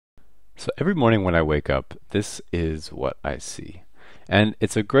So every morning when I wake up, this is what I see. And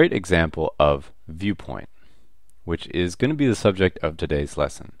it's a great example of viewpoint, which is going to be the subject of today's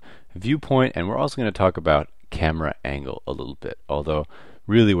lesson. Viewpoint, and we're also going to talk about camera angle a little bit, although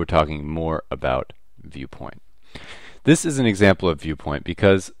really we're talking more about viewpoint. This is an example of viewpoint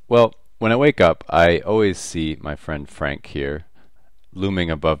because, well, when I wake up, I always see my friend Frank here looming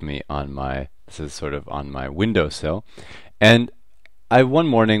above me on this is sort of on my windowsill. And one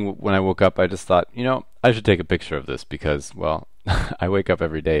morning when I woke up, I just thought, I should take a picture of this because, well, I wake up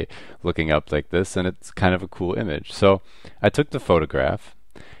every day looking up like this, and it's kind of a cool image. So I took the photograph,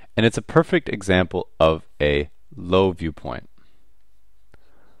 and it's a perfect example of a low viewpoint.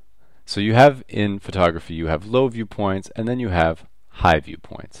 So you have in photography, you have low viewpoints, and then you have high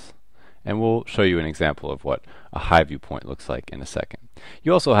viewpoints. And we'll show you an example of what a high viewpoint looks like in a second.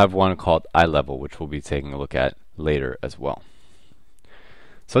 You also have one called eye level, which we'll be taking a look at later as well.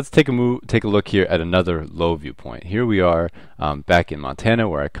 So let's take a look here at another low viewpoint. Here we are back in Montana,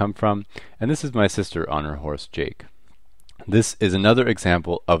 where I come from, and this is my sister on her horse, Jake. This is another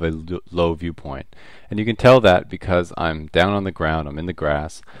example of a low viewpoint, and you can tell that because I'm down on the ground, I'm in the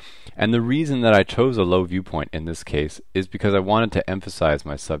grass, and the reason that I chose a low viewpoint in this case is because I wanted to emphasize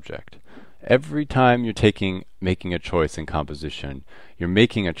my subject. Every time you're making a choice in composition, you're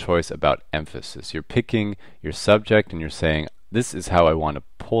making a choice about emphasis. You're picking your subject and you're saying, this is how I want to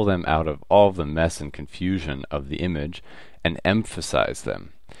pull them out of all of the mess and confusion of the image and emphasize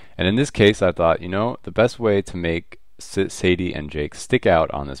them. And in this case, I thought, the best way to make Sadie and Jake stick out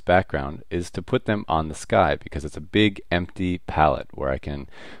on this background is to put them on the sky, because it's a big empty palette where I can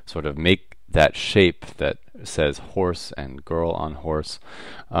sort of make that shape that says horse and girl on horse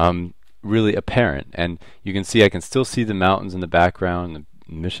really apparent. And you can see, I can still see the mountains in the background,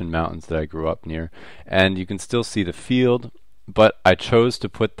 the Mission Mountains that I grew up near, and you can still see the field. But I chose to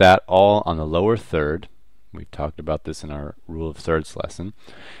put that all on the lower third. We've talked about this in our rule of thirds lesson.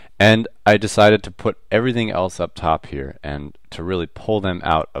 And I decided to put everything else up top here and to really pull them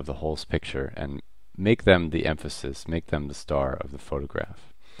out of the whole picture and make them the emphasis, make them the star of the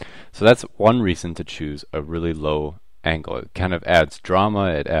photograph. So that's one reason to choose a really low angle. It kind of adds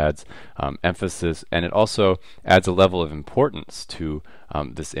drama, it adds emphasis, and it also adds a level of importance to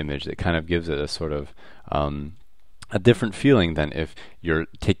this image. It kind of gives it a sort of a different feeling than if you're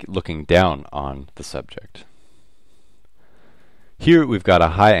looking down on the subject. Here we've got a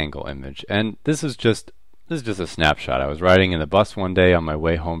high angle image, and this is just a snapshot. I was riding in the bus one day on my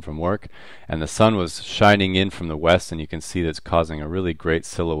way home from work, and the sun was shining in from the west, and you can see that's causing a really great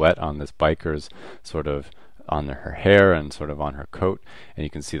silhouette on this biker's sort of on her hair and sort of on her coat, and you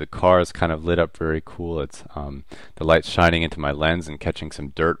can see the car is kind of lit up very cool. It's the light shining into my lens and catching some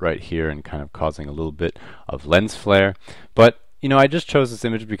dirt right here and kind of causing a little bit of lens flare. But I just chose this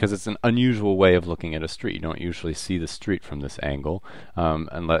image because it's an unusual way of looking at a street. You don't usually see the street from this angle,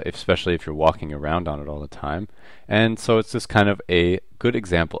 especially if you're walking around on it all the time. And so it's just kind of a good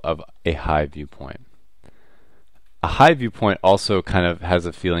example of a high viewpoint. A high viewpoint also kind of has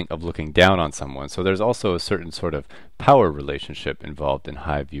a feeling of looking down on someone. So there's also a certain sort of power relationship involved in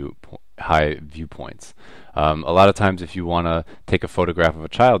high viewpoints. A lot of times if you want to take a photograph of a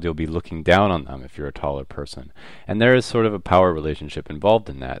child, you'll be looking down on them if you're a taller person. And there is sort of a power relationship involved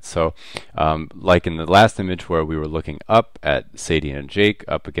in that. So like in the last image where we were looking up at Sadie and Jake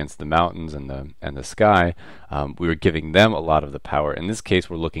up against the mountains and the sky, we were giving them a lot of the power. In this case,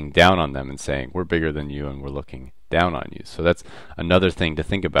 we're looking down on them and saying, we're bigger than you and we're looking down on you. So that's another thing to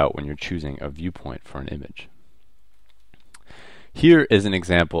think about when you're choosing a viewpoint for an image. Here is an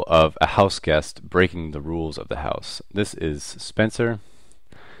example of a house guest breaking the rules of the house. This is Spencer.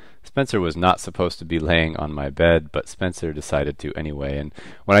 Spencer was not supposed to be laying on my bed, but Spencer decided to anyway. And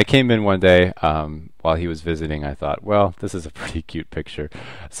when I came in one day while he was visiting, I thought, well, this is a pretty cute picture.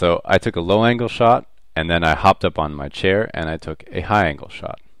 So I took a low angle shot, and then I hopped up on my chair and I took a high angle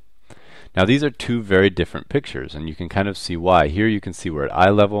shot. Now these are two very different pictures, and you can kind of see why. Here you can see we're at eye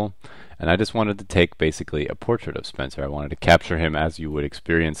level, and I just wanted to take basically a portrait of Spencer. I wanted to capture him as you would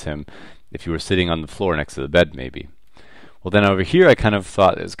experience him if you were sitting on the floor next to the bed maybe. Well, then over here I kind of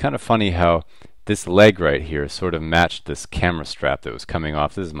thought it was kind of funny how this leg right here sort of matched this camera strap that was coming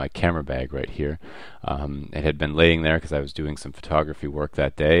off. This is my camera bag right here. It had been laying there because I was doing some photography work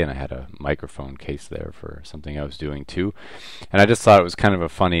that day, and I had a microphone case there for something I was doing too. And I just thought it was kind of a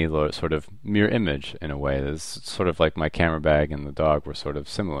funny sort of mirror image in a way. It's sort of like my camera bag and the dog were sort of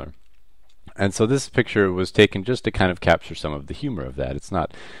similar. And so this picture was taken just to kind of capture some of the humor of that. It's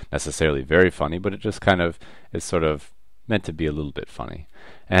not necessarily very funny, but it just kind of is sort of meant to be a little bit funny.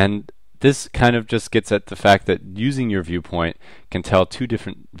 And this kind of just gets at the fact that using your viewpoint can tell two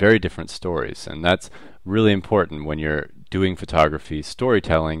very different stories, and that's really important when you're doing photography.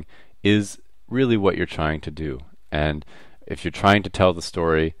 Storytelling is really what you're trying to do, and if you're trying to tell the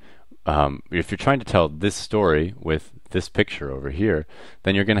story, if you're trying to tell this story with this picture over here,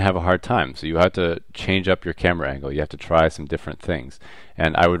 then you're going to have a hard time. So you have to change up your camera angle. You have to try some different things.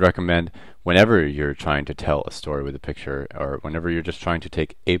 And I would recommend whenever you're trying to tell a story with a picture, or whenever you're just trying to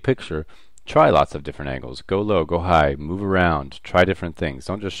take a picture, try lots of different angles. Go low, go high, move around, try different things.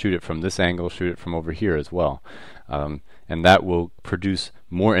 Don't just shoot it from this angle, shoot it from over here as well. And that will produce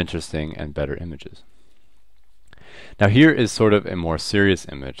more interesting and better images. Now here is sort of a more serious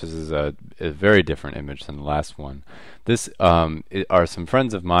image. This is a very different image than the last one. This are some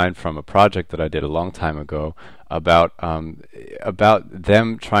friends of mine from a project that I did a long time ago about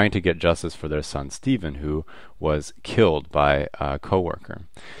them trying to get justice for their son Stephen, who was killed by a coworker.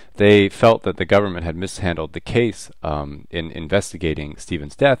 They felt that the government had mishandled the case in investigating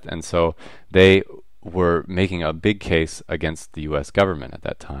Stephen's death, and so they were making a big case against the U.S. government at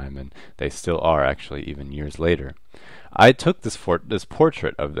that time, and they still are actually even years later. I took this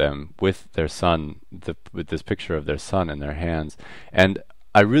portrait of them with their son, with this picture of their son in their hands, and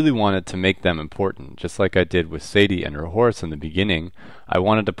I really wanted to make them important. Just like I did with Sadie and her horse in the beginning, I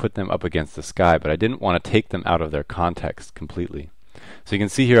wanted to put them up against the sky, but I didn't want to take them out of their context completely. So you can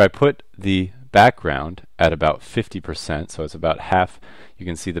see here I put the background at about 50%, so it's about half. You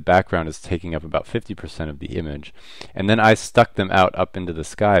can see the background is taking up about 50% of the image, and then I stuck them out up into the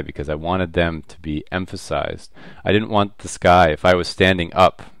sky because I wanted them to be emphasized. I didn't want the sky, if I was standing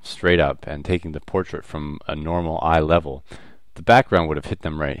up, straight up, and taking the portrait from a normal eye level, the background would have hit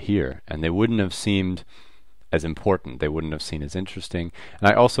them right here, and they wouldn't have seemed as important, they wouldn't have seemed as interesting. And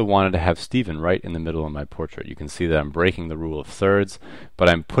I also wanted to have Stephen right in the middle of my portrait. You can see that I'm breaking the rule of thirds, but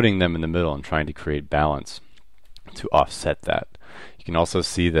I'm putting them in the middle and trying to create balance to offset that. You can also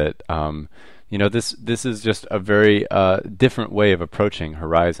see that you know, this is just a very different way of approaching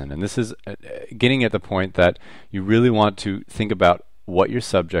horizon, and this is getting at the point that you really want to think about what your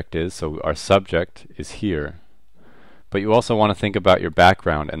subject is. So our subject is here, but you also want to think about your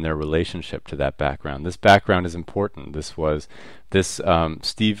background and their relationship to that background. This background is important.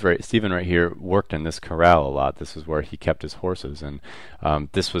 Stephen right here worked in this corral a lot. This is where he kept his horses, and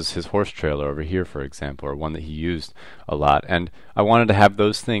this was his horse trailer over here, for example, or one that he used a lot. And I wanted to have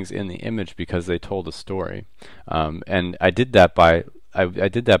those things in the image because they told a story. And I did that by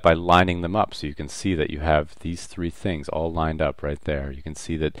lining them up, so you can see that you have these three things all lined up right there. You can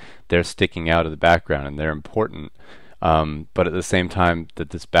see that they're sticking out of the background and they're important. But at the same time that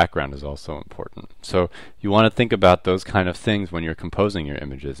this background is also important. So you want to think about those kind of things when you're composing your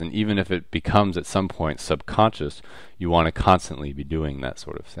images, and even if it becomes at some point subconscious, you want to constantly be doing that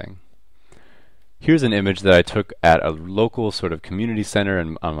sort of thing. Here's an image that I took at a local sort of community center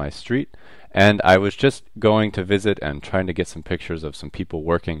on my street, and I was just going to visit and trying to get some pictures of some people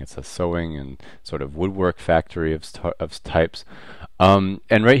working. It's a sewing and sort of woodwork factory of types. And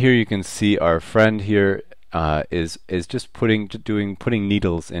right here you can see our friend here is just putting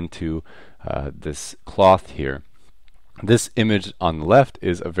needles into this cloth here. This image on the left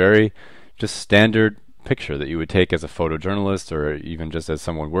is a very just standard picture that you would take as a photojournalist, or even just as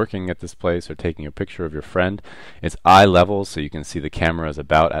someone working at this place, or taking a picture of your friend. It's eye level, so you can see the camera is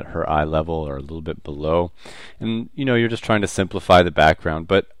about at her eye level or a little bit below, and you know, you're just trying to simplify the background.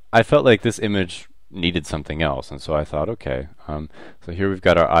 But I felt like this image needed something else, and so I thought, okay, so here we've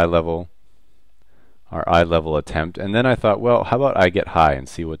got our eye level attempt, and then I thought, well, how about I get high and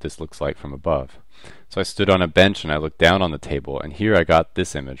see what this looks like from above. So I stood on a bench and I looked down on the table, and here I got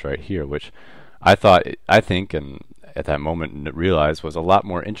this image right here, which I think, and at that moment realized was a lot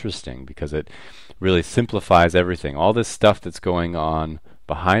more interesting because it really simplifies everything. All this stuff that's going on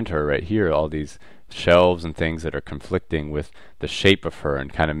behind her right here, all these shelves and things that are conflicting with the shape of her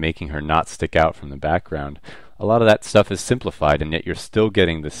and kind of making her not stick out from the background. A lot of that stuff is simplified, and yet you're still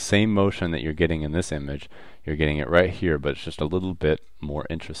getting the same motion that you're getting in this image. You're getting it right here, but it's just a little bit more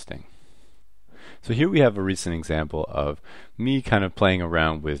interesting. So here we have a recent example of me kind of playing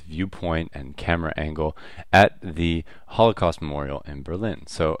around with viewpoint and camera angle at the Holocaust Memorial in Berlin.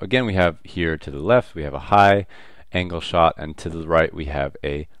 So again, we have here to the left, we have a high angle shot, and to the right we have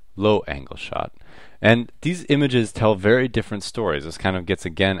a low angle shot. And these images tell very different stories. This kind of gets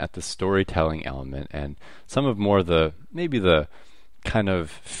again at the storytelling element and some of more maybe the kind of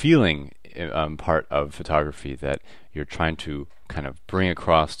feeling part of photography that you're trying to kind of bring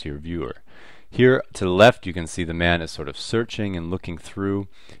across to your viewer. Here to the left you can see the man is sort of searching and looking through.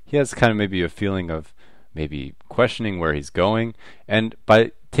 He has kind of maybe a feeling of maybe questioning where he's going, and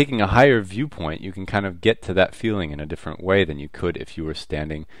by taking a higher viewpoint, you can kind of get to that feeling in a different way than you could if you were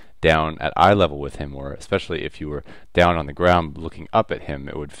standing down at eye level with him, or especially if you were down on the ground looking up at him,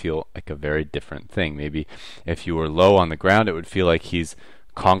 it would feel like a very different thing. Maybe if you were low on the ground, it would feel like he's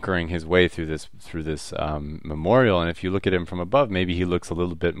conquering his way through this memorial, and if you look at him from above, maybe he looks a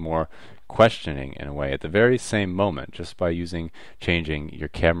little bit more questioning in a way at the very same moment, just by changing your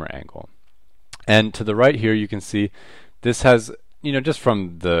camera angle. And to the right here, you can see this has, just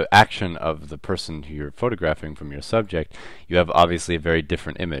from the action of the person who you're photographing, from your subject, you have obviously a very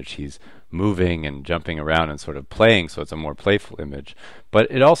different image. He's moving and jumping around and sort of playing, so it's a more playful image. But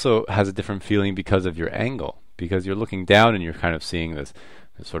it also has a different feeling because of your angle, because you're looking down and you're kind of seeing this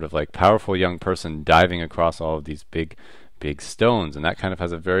sort of like powerful young person diving across all of these big stones, and that kind of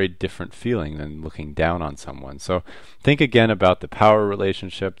has a very different feeling than looking down on someone. So think again about the power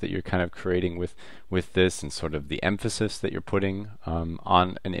relationship that you're kind of creating with this, and sort of the emphasis that you're putting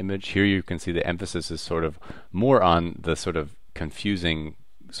on an image. Here you can see the emphasis is sort of more on the sort of confusing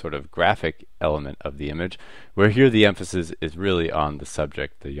sort of graphic element of the image, where here the emphasis is really on the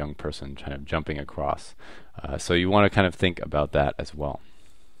subject, the young person kind of jumping across. So you want to kind of think about that as well.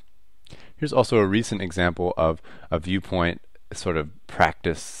 Here's also a recent example of a viewpoint sort of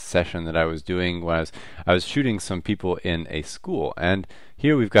practice session that I was doing when I was shooting some people in a school. And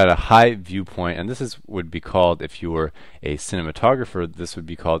here we've got a high viewpoint, and this would be called, if you were a cinematographer, this would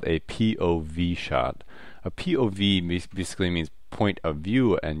be called a POV shot. A POV basically means point of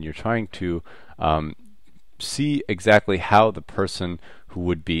view, and you're trying to see exactly how the person who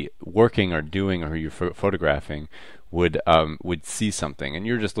would be working or doing, or who you're photographing, would see something, and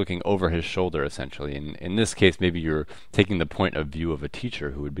you're just looking over his shoulder essentially. In this case, maybe you're taking the point of view of a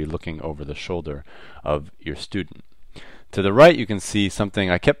teacher who would be looking over the shoulder of your student. To the right, you can see something.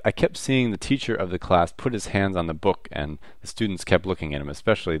 I kept seeing the teacher of the class put his hands on the book, and the students kept looking at him,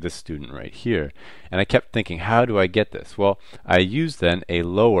 especially this student right here. And I kept thinking, how do I get this? Well, I used then a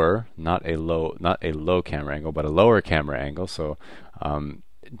lower, not a low camera angle, but a lower camera angle. So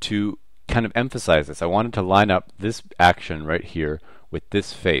to kind of emphasize this, I wanted to line up this action right here with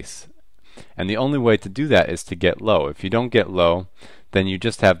this face. And the only way to do that is to get low. If you don't get low, then you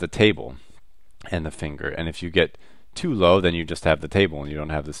just have the table and the finger. And if you get too low, then you just have the table and you don't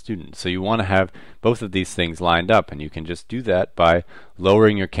have the student. So you want to have both of these things lined up, and you can just do that by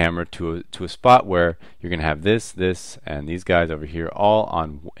lowering your camera to a spot where you're going to have this, and these guys over here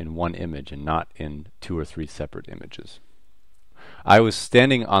all in one image and not in 2 or 3 separate images. I was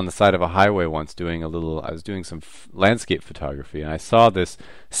standing on the side of a highway once I was doing some landscape photography, and I saw this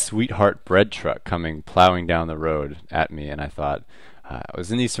Sweetheart bread truck coming plowing down the road at me, and I thought, I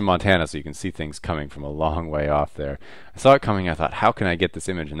was in eastern Montana, so you can see things coming from a long way off there. I saw it coming, I thought, how can I get this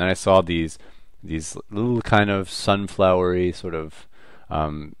image? And then I saw these little kind of sunflowery sort of,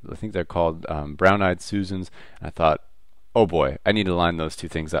 I think they're called brown-eyed Susans, and I thought, oh boy, I need to line those two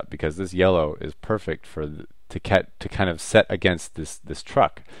things up, because this yellow is perfect to kind of set against this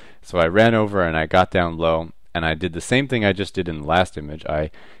truck. So I ran over and I got down low, and I did the same thing I just did in the last image.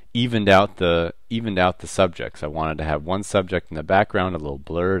 I evened out the subjects. I wanted to have one subject in the background, a little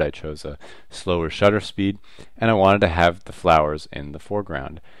blurred. I chose a slower shutter speed, and I wanted to have the flowers in the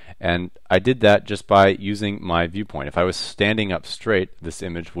foreground. And I did that just by using my viewpoint. If I was standing up straight, this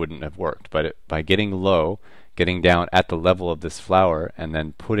image wouldn't have worked. But by getting low, getting down at the level of this flower, and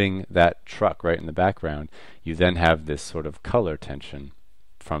then putting that truck right in the background, you then have this sort of color tension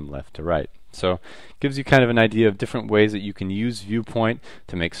from left to right. So it gives you kind of an idea of different ways that you can use Viewpoint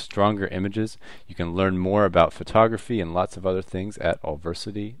to make stronger images. You can learn more about photography and lots of other things at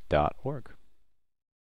allversity.org.